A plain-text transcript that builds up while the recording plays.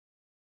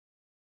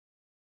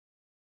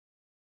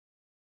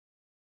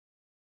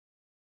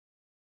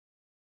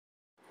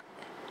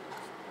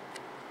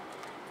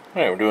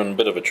Alright, we're doing a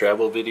bit of a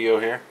travel video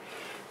here,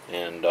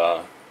 and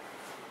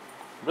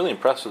really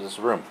impressed with this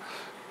room.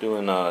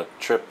 Doing a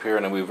trip here,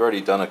 and we've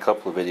already done a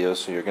couple of videos,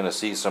 so you're going to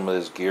see some of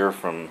this gear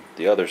from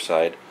the other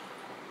side.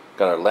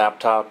 Got our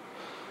laptop,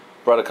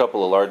 brought a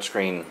couple of large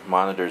screen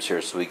monitors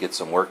here so we get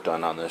some work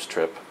done on this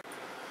trip.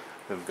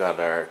 We've got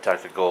our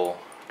tactical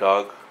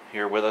dog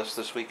here with us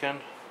this weekend.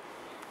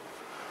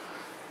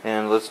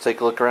 And let's take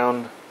a look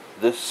around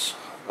this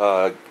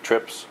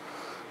trip's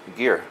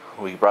gear.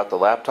 We brought the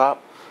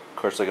laptop. Of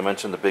course, like I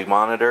mentioned, the big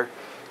monitor,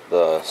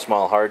 the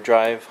small hard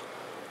drive,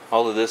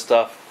 all of this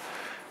stuff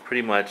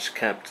pretty much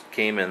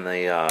came in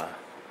the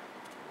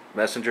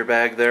messenger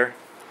bag there,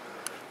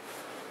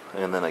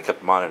 and then I kept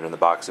the monitor in the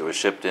box it was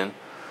shipped in.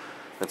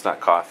 That's not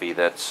coffee,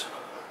 that's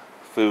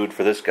food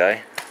for this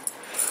guy.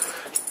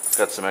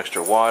 Got some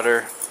extra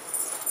water.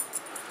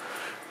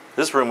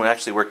 This room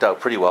actually worked out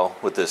pretty well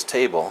with this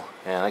table,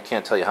 and I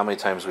can't tell you how many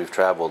times we've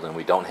traveled and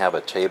we don't have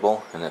a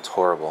table, and it's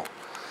horrible.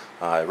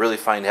 I really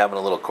find having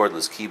a little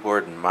cordless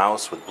keyboard and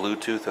mouse with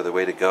Bluetooth are the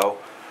way to go.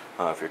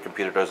 If your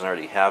computer doesn't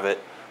already have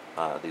it,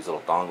 these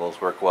little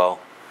dongles work well.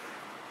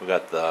 We've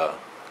got the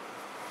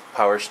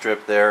power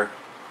strip there,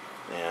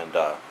 and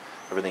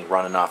everything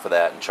running off of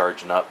that and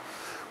charging up.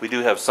 We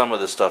do have some of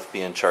the stuff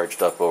being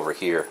charged up over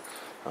here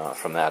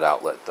from that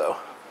outlet though.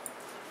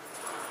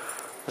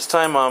 This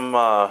time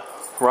I'm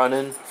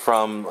running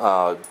from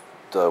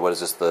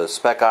the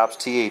Spec Ops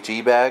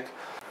THE bag.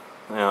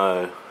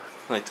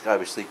 I like to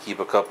obviously keep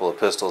a couple of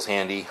pistols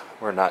handy.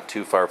 We're not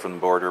too far from the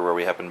border where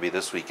we happen to be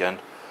this weekend.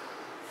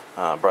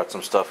 Brought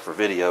some stuff for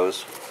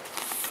videos.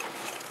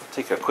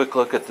 Take a quick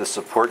look at the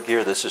support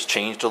gear. This has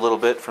changed a little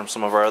bit from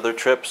some of our other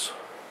trips.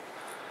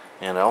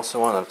 And I also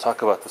want to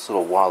talk about this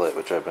little wallet,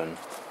 which I've been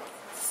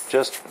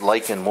just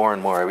liking more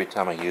and more every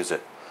time I use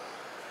it.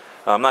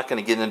 I'm not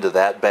going to get into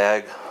that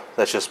bag.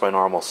 That's just my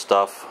normal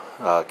stuff.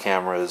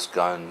 Cameras,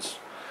 guns,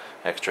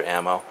 extra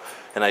ammo.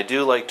 And I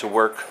do like to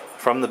work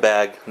from the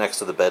bag next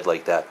to the bed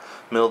like that.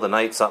 Middle of the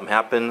night, something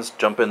happens,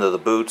 jump into the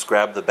boots,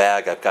 grab the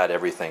bag, I've got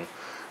everything.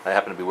 I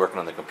happen to be working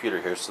on the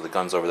computer here, so the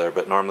gun's over there,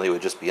 but normally it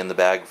would just be in the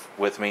bag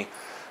with me.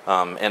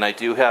 And I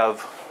do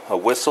have a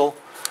whistle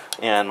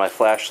and my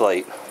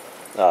flashlight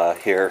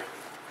here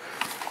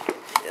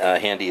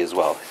handy as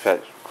well.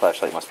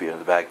 Flashlight must be in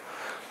the bag.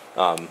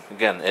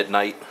 Again, at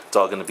night, it's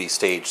all going to be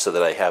staged so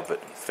that I have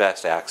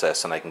fast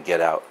access and I can get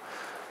out.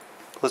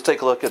 Let's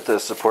take a look at the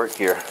support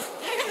gear.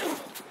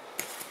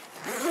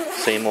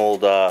 Same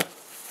old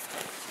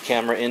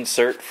camera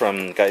insert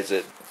from guys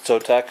at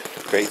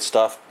Zotac. Great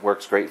stuff,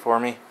 works great for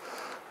me.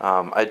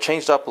 I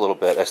changed up a little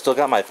bit. I still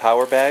got my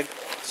power bag,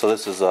 so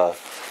this is a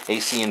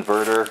AC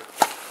inverter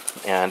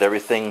and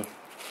everything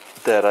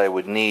that I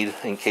would need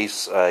in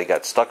case I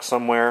got stuck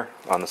somewhere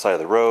on the side of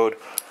the road,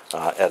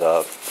 at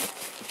a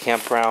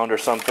campground or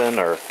something,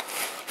 or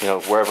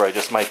wherever I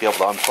just might be able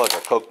to unplug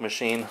a Coke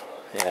machine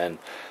and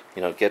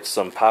get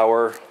some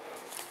power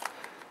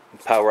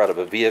out of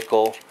a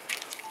vehicle.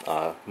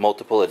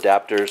 Multiple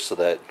adapters so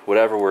that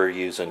whatever we're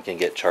using can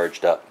get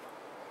charged up.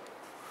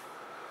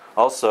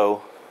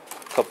 Also,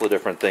 a couple of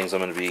different things I'm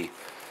going to be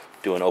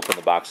doing, open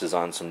the boxes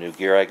on some new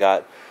gear I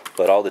got,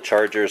 but all the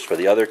chargers for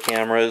the other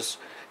cameras.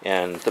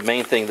 And the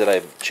main thing that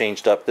I've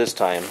changed up this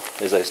time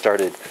is I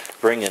started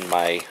bringing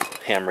my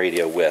ham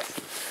radio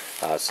with,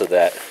 so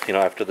that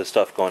after the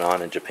stuff going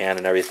on in Japan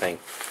and everything,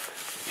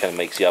 it kind of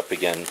makes you up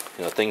again.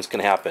 Things can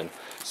happen.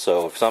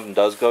 So if something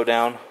does go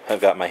down, I've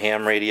got my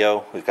ham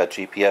radio, we've got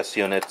GPS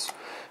units,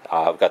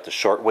 I've got the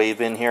shortwave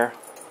in here.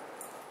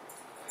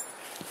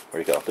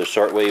 There we go, the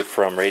shortwave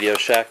from Radio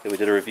Shack that we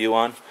did a review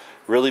on.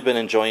 Really been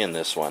enjoying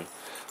this one.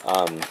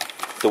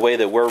 The way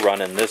that we're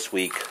running this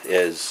week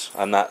is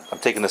I'm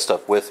taking this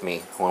stuff with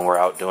me when we're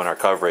out doing our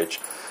coverage,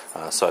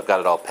 so I've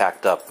got it all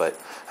packed up, but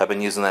I've been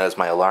using that as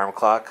my alarm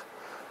clock.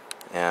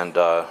 And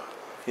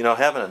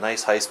having a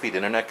nice high-speed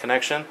internet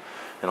connection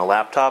and a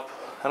laptop,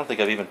 I don't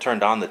think I've even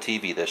turned on the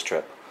TV this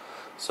trip.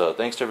 So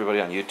thanks to everybody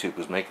on YouTube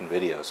who's making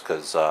videos,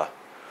 because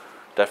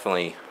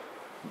definitely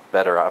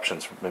better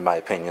options in my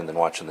opinion than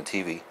watching the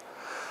TV.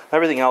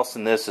 Everything else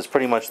in this is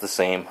pretty much the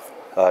same.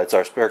 It's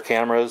our spare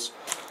cameras,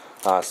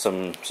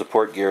 some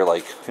support gear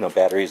like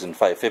batteries and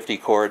 550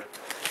 cord.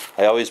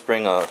 I always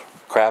bring a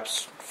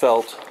craps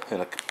felt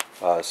and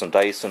some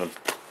dice and a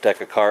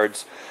deck of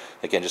cards.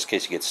 Again, just in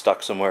case you get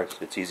stuck somewhere,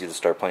 it's easy to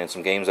start playing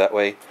some games that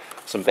way.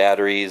 Some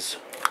batteries.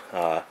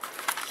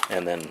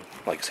 And then,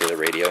 like I say, the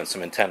radio and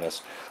some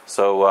antennas.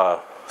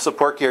 So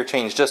support gear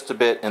changed just a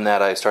bit in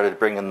that I started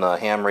bringing the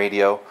ham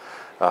radio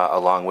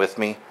along with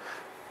me.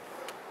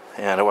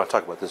 And I want to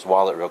talk about this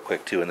wallet real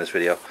quick too in this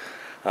video.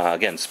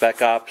 Again,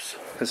 Spec Ops.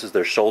 This is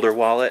their shoulder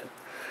wallet.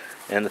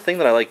 And the thing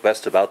that I like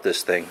best about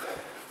this thing,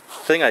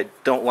 the thing I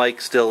don't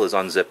like still is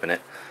unzipping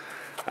it.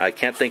 I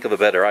can't think of a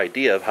better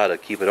idea of how to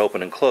keep it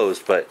open and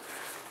closed, but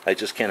I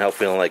just can't help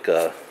feeling like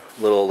a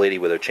little old lady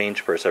with her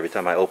change purse every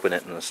time I open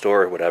it in the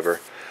store or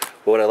whatever.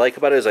 But what I like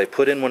about it is I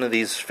put in one of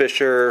these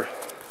Fisher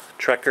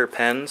Trekker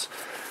pens,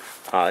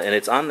 and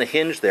it's on the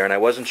hinge there, and I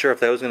wasn't sure if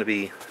that was going to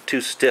be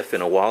too stiff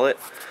in a wallet,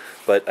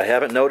 but I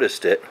haven't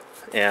noticed it,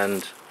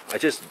 and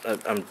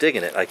I'm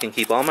digging it. I can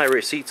keep all my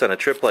receipts on a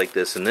trip like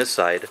this in this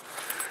side.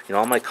 You know,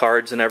 all my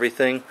cards and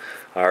everything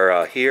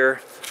are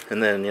here,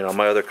 and then, you know,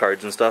 my other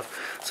cards and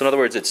stuff. So in other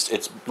words,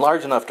 it's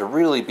large enough to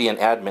really be an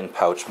admin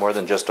pouch more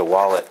than just a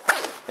wallet.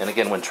 And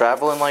again, when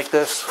traveling like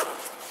this,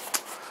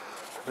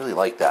 I really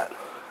like that.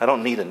 I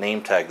don't need a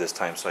name tag this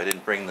time, so I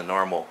didn't bring the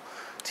normal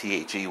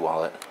THE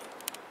wallet.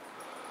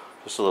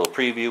 Just a little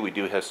preview. We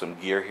do have some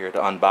gear here to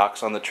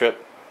unbox on the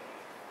trip.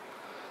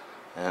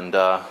 And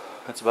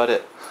that's about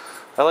it.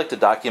 I like to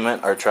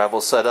document our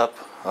travel setup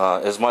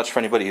as much for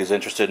anybody who's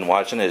interested in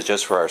watching it as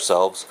just for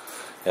ourselves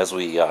as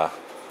we you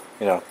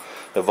know,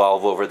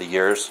 evolve over the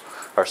years.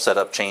 Our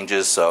setup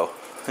changes, so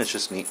it's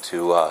just neat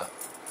to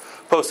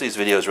post these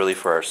videos really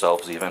for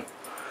ourselves even.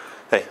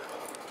 Hey,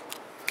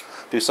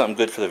 do something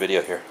good for the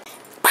video here.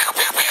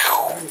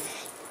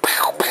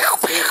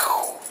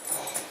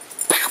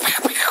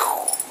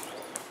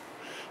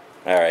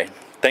 Alright,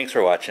 thanks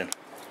for watching.